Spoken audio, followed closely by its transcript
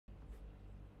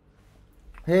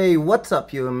Hey, what's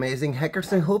up, you amazing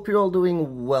hackers? I hope you're all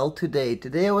doing well today.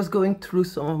 Today I was going through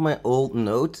some of my old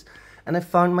notes and I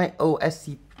found my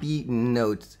OSCP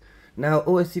notes. Now,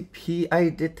 OSCP, I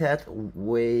did that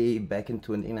way back in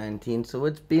 2019, so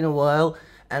it's been a while,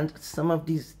 and some of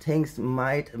these things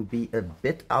might be a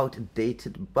bit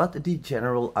outdated, but the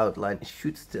general outline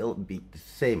should still be the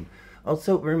same.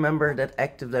 Also, remember that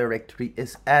Active Directory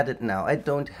is added now. I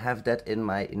don't have that in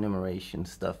my enumeration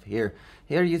stuff here.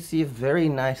 Here you see a very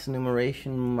nice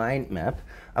enumeration mind map.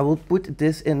 I will put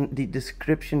this in the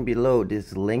description below,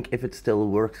 this link, if it still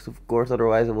works, of course.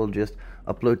 Otherwise, I will just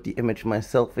upload the image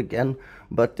myself again.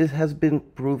 But this has been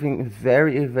proving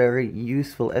very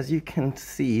useful. As you can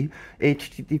see,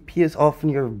 HTTP is often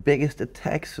your biggest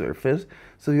attack surface,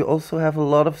 so you also have a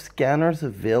lot of scanners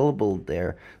available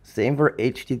there. Same for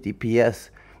HTTPS.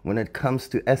 When it comes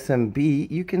to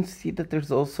SMB, you can see that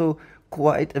there's also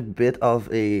quite a bit of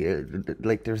a,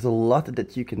 like there's a lot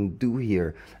that you can do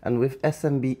here. And with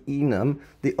SMB enum,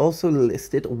 they also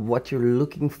listed what you're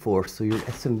looking for. So your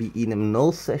SMB enum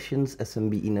null sessions,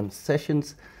 SMB enum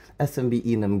sessions, SMB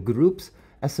enum groups,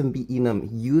 SMB enum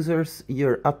users,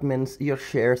 your admins, your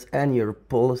shares, and your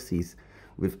policies.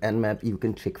 With Nmap, you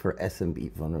can check for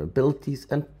SMB vulnerabilities,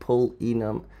 and poll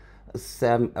enum,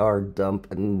 SAM or dump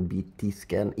and BT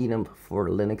scan enum for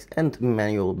Linux and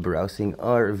manual browsing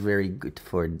are very good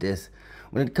for this.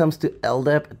 When it comes to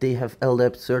LDAP, they have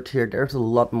LDAP search here. There's a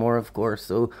lot more, of course,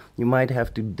 so you might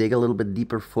have to dig a little bit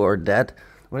deeper for that.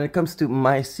 When it comes to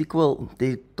MySQL,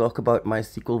 they talk about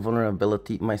MySQL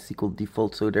vulnerability, MySQL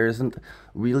default, so there isn't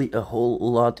really a whole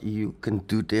lot you can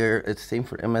do there. It's same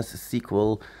for MS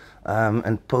SQL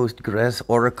and Postgres,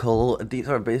 Oracle. These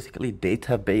are basically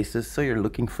databases, so you're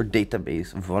looking for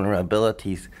database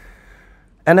vulnerabilities.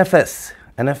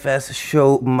 NFS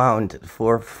show mount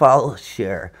for file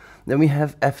share. Then we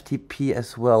have FTP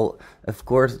as well. Of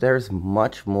course, there's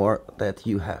much more that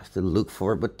you have to look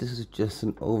for, but this is just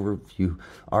an overview.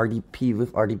 RDP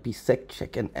with RDP sec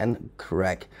check and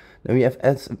ncrack. Then we have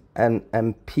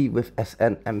SNMP with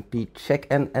SNMP check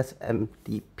and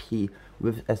SMTP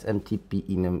with SMTP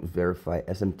enum verify,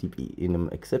 SMTP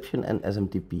enum exception, and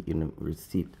SMTP enum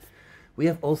received. We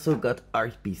have also got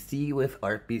RPC with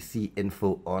RPC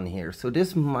info on here, so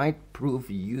this might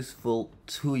prove useful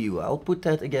to you. I'll put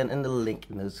that again in the link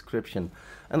in the description.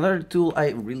 Another tool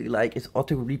I really like is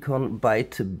Auto Recon by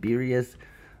Tiberius.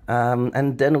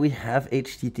 And then we have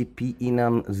HTTP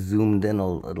enum zoomed in a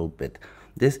little bit.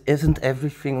 This isn't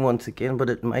everything once again, but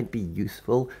it might be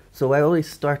useful. So I always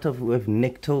start off with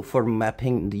Nikto for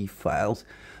mapping the files.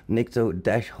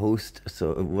 Nikto-host,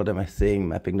 so what am I saying,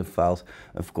 mapping the files?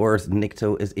 Of course,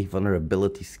 Nikto is a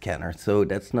vulnerability scanner, so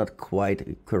that's not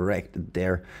quite correct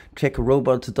there. Check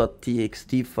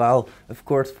robots.txt file, of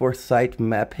course, for site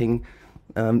mapping.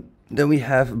 Then we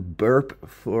have burp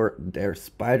for their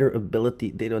spider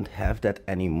ability. They don't have that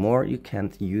anymore. You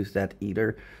can't use that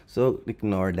either. So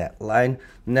ignore that line.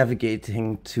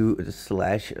 Navigating to the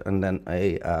slash and then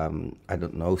a, I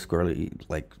don't know, squirrely,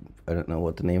 like, I don't know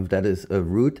what the name of that is, a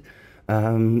root.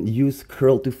 Use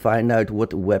curl to find out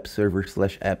what web server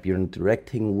 / app you're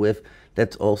interacting with.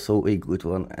 That's also a good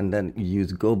one. And then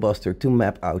use GoBuster to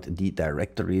map out the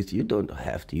directories. You don't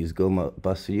have to use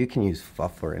GoBuster. You can use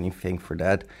FUF or anything for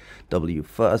that.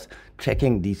 WFuzz.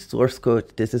 Checking the source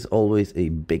code. This is always a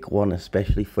big one,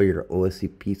 especially for your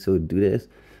OSCP. So do this.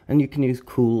 And you can use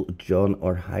cool, John,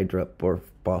 or Hydra for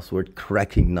password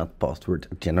cracking, not password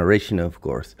generation, of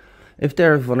course. If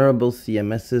there are vulnerable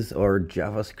CMSs or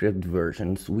JavaScript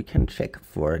versions, we can check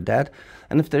for that.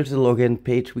 And if there's a login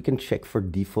page, we can check for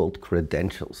default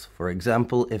credentials. For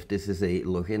example, if this is a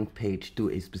login page to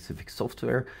a specific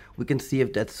software, we can see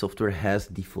if that software has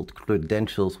default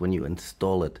credentials when you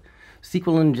install it.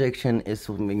 SQL injection is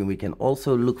something we can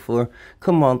also look for.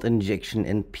 Command injection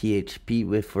in PHP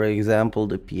with, for example,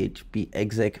 the PHP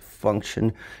exec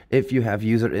function. If you have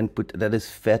user input that is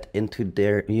fed into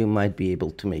there, you might be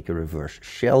able to make a reverse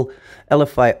shell.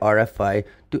 LFI, RFI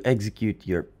to execute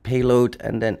your payload,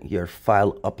 and then your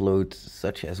file uploads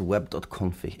such as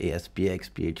web.config, ASPX,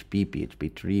 PHP,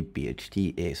 PHP3,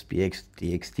 PHT, ASPX,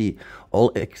 TXT, all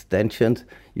extensions.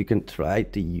 You can try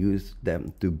to use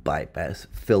them to bypass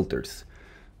filters.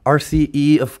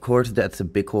 RCE, of course, that's a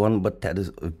big one, but that is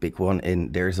a big one,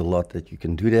 and there's a lot that you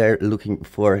can do there. Looking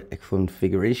for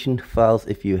configuration files,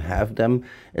 if you have them,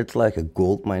 it's like a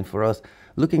gold mine for us.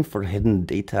 Looking for hidden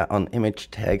data on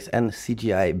image tags and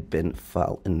CGI bin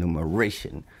file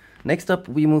enumeration. Next up,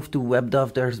 we move to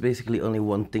WebDAV. There's basically only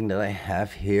one thing that I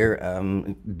have here.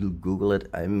 Google it.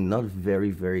 I'm not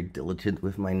very diligent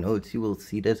with my notes. You will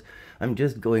see this. I'm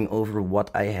just going over what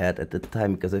I had at the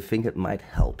time because I think it might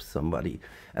help somebody.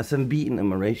 SMB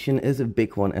enumeration is a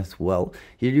big one as well.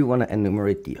 Here you want to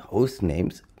enumerate the host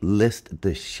names, list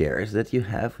the shares that you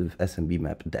have with SMB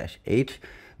map-h.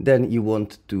 Then you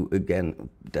want to, again,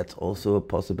 that's also a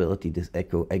possibility, this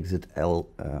echo exit L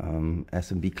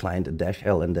SMB client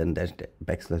 -L and then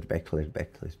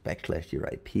 // your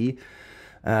IP.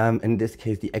 In this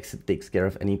case, the exit takes care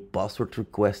of any password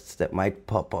requests that might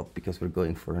pop up because we're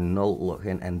going for a null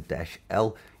login, and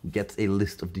 -L gets a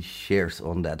list of the shares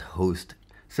on that host.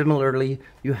 Similarly,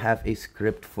 you have a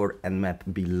script for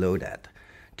nmap below that.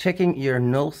 Checking your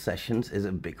null sessions is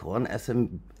a big one.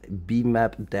 SMB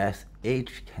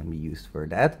map-h can be used for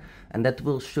that, and that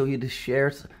will show you the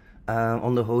shares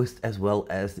on the host as well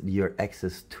as your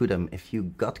access to them. If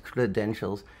you got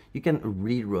credentials, you can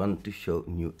rerun to show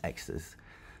new access.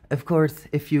 Of course,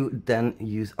 if you then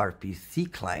use RPC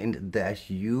client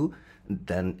 -u,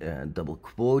 then double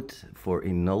quote for a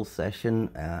null session,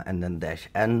 and then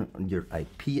 -n, your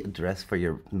IP address for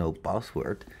your no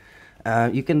password.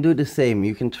 You can do the same.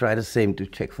 You can try the same to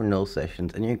check for null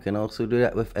sessions, and you can also do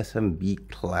that with SMB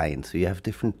client. So you have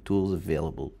different tools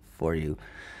available for you.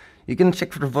 You can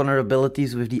check for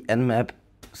vulnerabilities with the nmap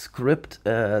script,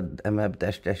 nmap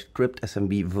 -script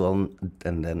SMB vuln,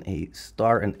 and then a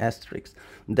star and asterisk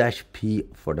 -p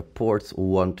for the ports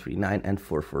 139 and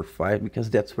 445, because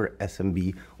that's where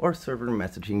SMB or server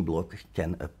messaging block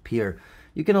can appear.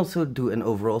 You can also do an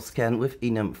overall scan with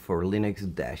enum for Linux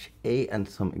 -a, and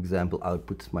some example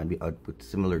outputs might be output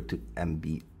similar to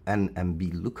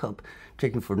nmb lookup,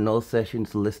 checking for null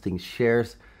sessions, listing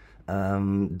shares,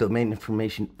 domain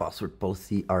information, password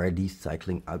policy, RID,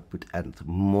 cycling output, and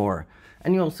more.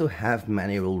 And you also have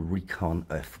manual recon,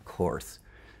 of course.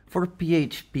 For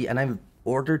PHP, and I've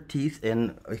ordered these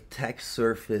in a text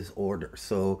surface order,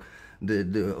 so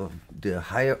the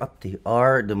higher up they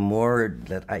are, the more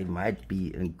that I might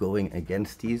be going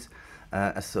against these.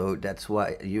 So that's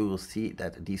why you will see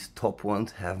that these top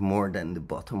ones have more than the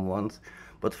bottom ones.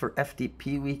 But for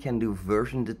FTP, we can do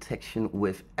version detection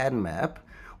with nmap.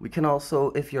 We can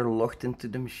also, if you're logged into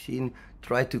the machine,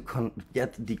 try to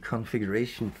get the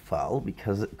configuration file,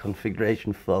 because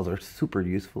configuration files are super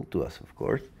useful to us, of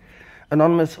course.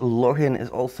 Anonymous login is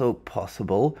also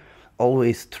possible.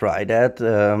 Always try that,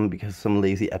 because some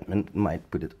lazy admin might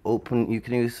put it open. You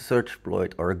can use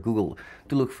Searchploit or Google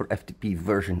to look for FTP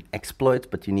version exploits,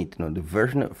 but you need to know the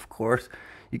version, of course.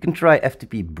 You can try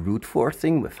FTP brute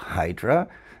forcing with Hydra,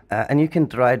 and you can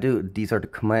try to, these are the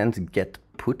commands, get,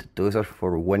 put, those are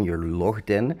for when you're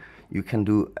logged in. You can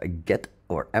do a get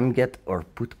or mget or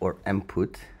put or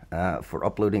mput for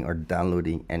uploading or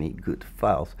downloading any good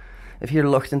files. If you're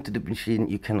logged into the machine,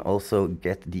 you can also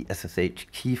get the SSH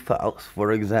key files,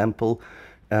 for example.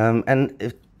 And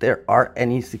if there are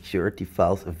any security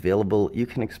files available, you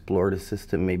can explore the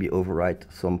system, maybe overwrite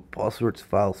some passwords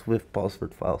files with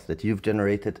password files that you've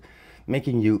generated,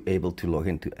 making you able to log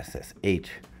into SSH.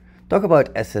 Talk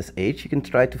about SSH, you can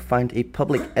try to find a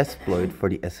public exploit for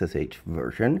the SSH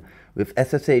version with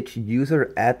SSH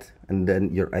user at and then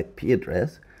your IP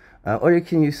address, or you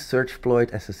can use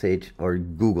Searchploit, SSH, or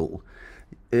Google.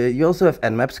 You also have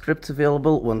nmap scripts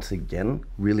available, once again,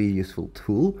 really useful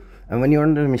tool. And when you're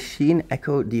on the machine,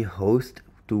 echo the host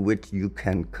to which you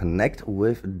can connect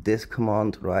with this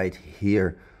command right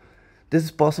here. This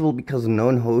is possible because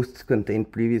known hosts contain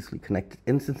previously connected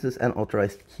instances, and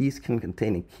authorized keys can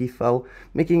contain a key file,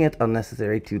 making it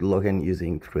unnecessary to log in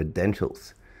using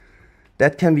credentials.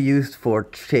 That can be used for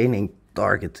chaining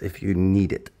targets if you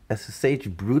need it. SSH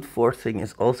brute forcing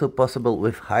is also possible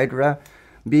with Hydra,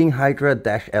 being Hydra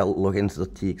 -l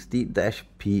logins.txt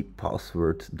 -p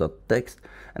passwords.txt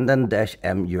and then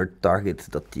 -m your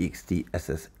targets.txt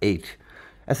SSH.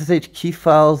 SSH key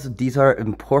files, these are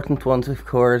important ones, of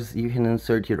course. You can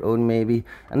insert your own maybe,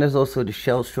 and there's also the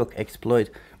shell shock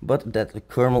exploit, but that's a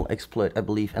kernel exploit, I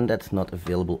believe, and that's not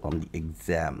available on the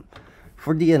exam.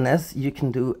 For DNS, you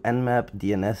can do nmap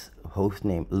DNS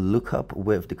hostname lookup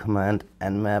with the command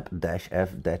nmap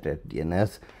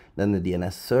 -f-dns, then the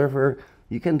DNS server.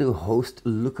 You can do host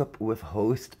lookup with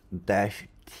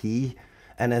host-t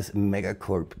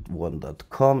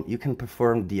nsmegacorp1.com. You can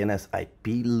perform DNS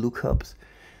IP lookups.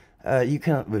 You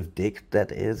can, with dig,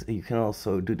 that is, you can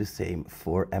also do the same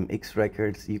for MX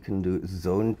records. You can do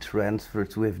zone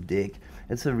transfers with dig.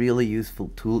 It's a really useful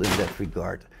tool in that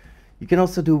regard. You can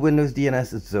also do Windows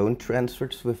DNS zone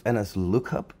transfers with NS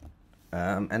lookup.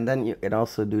 And then you can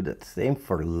also do the same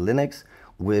for Linux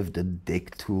with the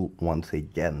dig tool once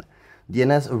again.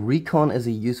 DNS Recon is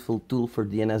a useful tool for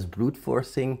DNS brute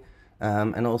forcing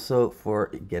and also for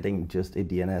getting just a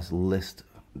DNS list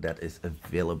that is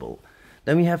available.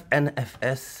 Then we have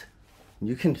NFS.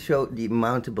 You can show the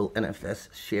mountable NFS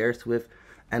shares with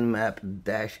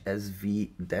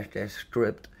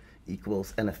nmap-sv-script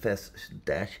equals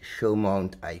NFS-show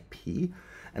mount IP.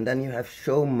 And then you have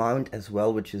show mount as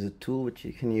well, which is a tool which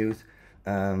you can use,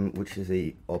 which is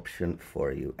a option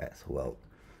for you as well.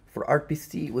 For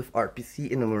RPC, with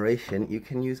RPC enumeration, you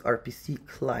can use RPC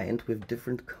client with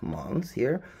different commands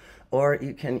here, or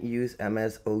you can use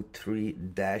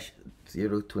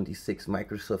MS03-026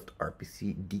 Microsoft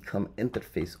RPC DCOM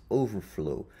interface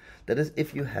overflow. That is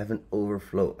if you have an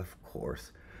overflow, of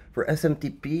course. For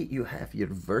SMTP, you have your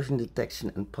version detection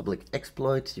and public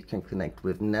exploits. You can connect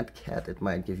with Netcat. It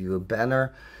might give you a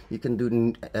banner. You can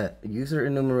do user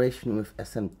enumeration with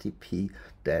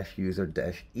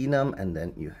SMTP-user-enum, and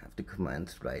then you have the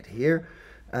commands right here.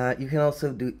 You can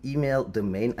also do email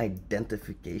domain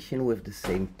identification with the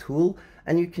same tool,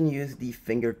 and you can use the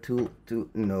finger tool to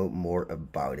know more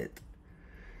about it.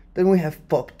 Then we have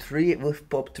POP3. With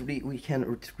POP3, we can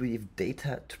retrieve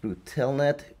data through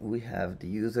Telnet. We have the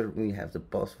user, we have the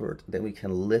password, then we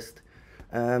can list,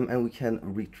 and we can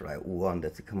retry one.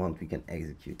 That's a command we can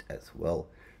execute as well.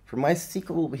 For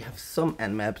MySQL, we have some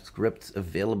nmap scripts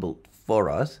available for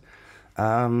us.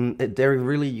 They're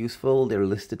really useful. They're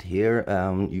listed here.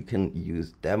 You can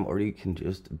use them, or you can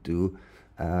just do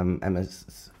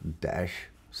ms-star.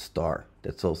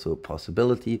 That's also a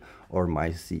possibility, or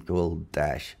MySQL-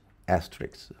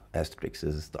 asterisk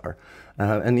is a star.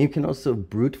 And you can also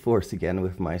brute force again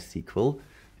with MySQL.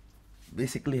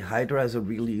 Basically, Hydra is a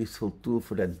really useful tool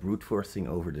for that brute forcing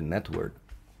over the network.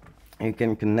 You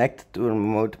can connect to a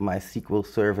remote MySQL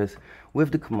service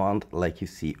with the command like you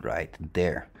see right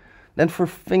there. Then for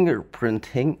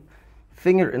fingerprinting,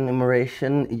 finger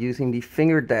enumeration using the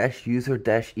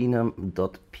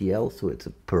finger-user-enum.pl, so it's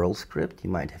a Perl script.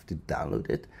 You might have to download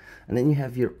it. And then you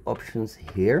have your options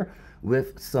here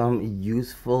with some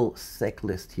useful sec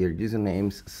list here,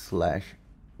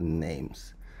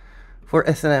 usernames/names. For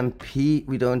SNMP,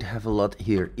 we don't have a lot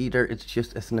here either. It's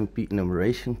just SNMP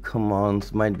enumeration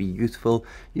commands might be useful.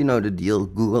 You know the deal,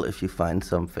 Google if you find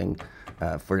something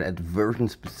for that version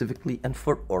specifically. And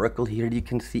for Oracle here, you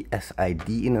can see SID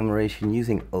enumeration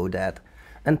using ODAT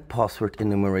and password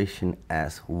enumeration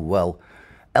as well.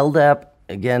 LDAP,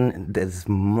 again, that's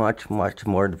much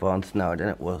more advanced now than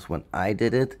it was when I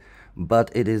did it,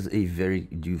 but it is a very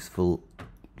useful,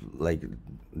 like,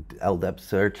 LDAP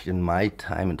search. In my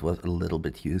time it was a little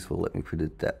bit useful, let me put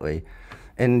it that way.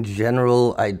 In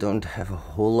general, I don't have a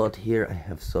whole lot here. I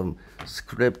have some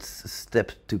scripts,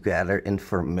 steps to gather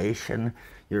information,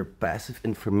 your passive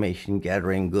information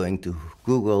gathering, going to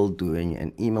Google, doing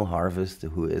an email harvest,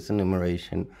 who is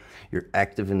enumeration, your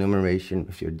active enumeration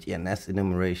with your DNS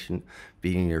enumeration,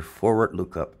 being your forward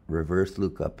lookup, reverse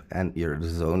lookup, and your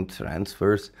zone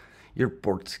transfers, your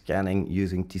port scanning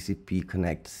using TCP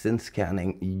connect, SYN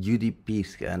scanning, UDP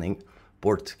scanning,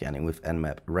 port scanning with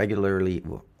Nmap regularly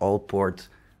with all ports.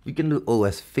 We can do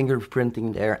OS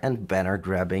fingerprinting there, and banner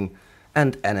grabbing,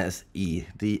 and NSE,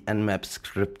 the Nmap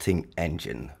scripting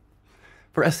engine.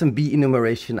 For SMB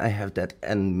enumeration, I have that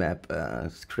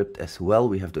Nmap script as well.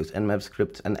 We have those Nmap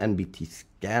scripts and NBT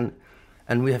scan.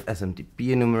 And we have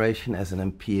SMTP enumeration,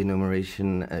 SNMP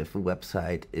enumeration. If a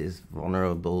website is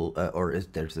vulnerable or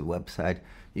if there's a website,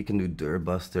 you can do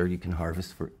Durbuster, you can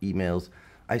harvest for emails.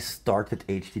 I started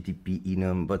HTTP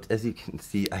enum, but as you can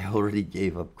see, I already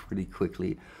gave up pretty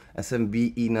quickly.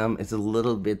 SMB enum is a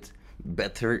little bit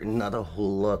better, not a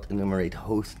whole lot. Enumerate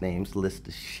host names, list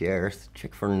the shares,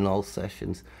 check for null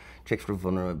sessions, check for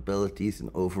vulnerabilities,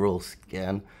 and overall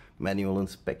scan, manual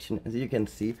inspection. As you can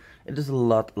see, it is a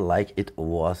lot like it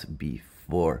was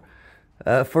before.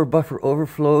 For buffer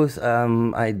overflows,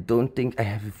 I don't think I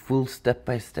have a full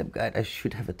step-by-step guide. I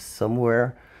should have it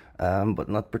somewhere, but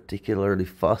not particularly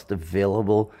fast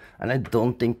available. And I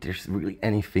don't think there's really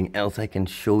anything else I can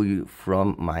show you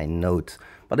from my notes.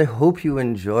 But I hope you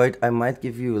enjoyed. I might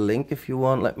give you a link if you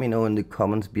want. Let me know in the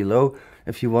comments below.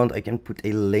 If you want, I can put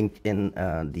a link in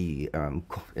the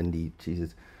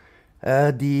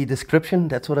description.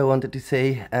 That's what I wanted to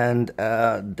say. And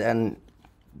then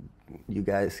you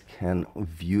guys can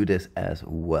view this as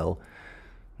well.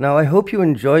 Now, I hope you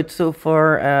enjoyed so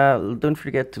far. Don't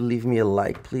forget to leave me a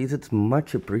like, please. It's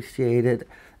much appreciated.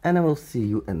 And I will see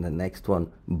you in the next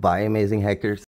one. Bye, amazing hackers.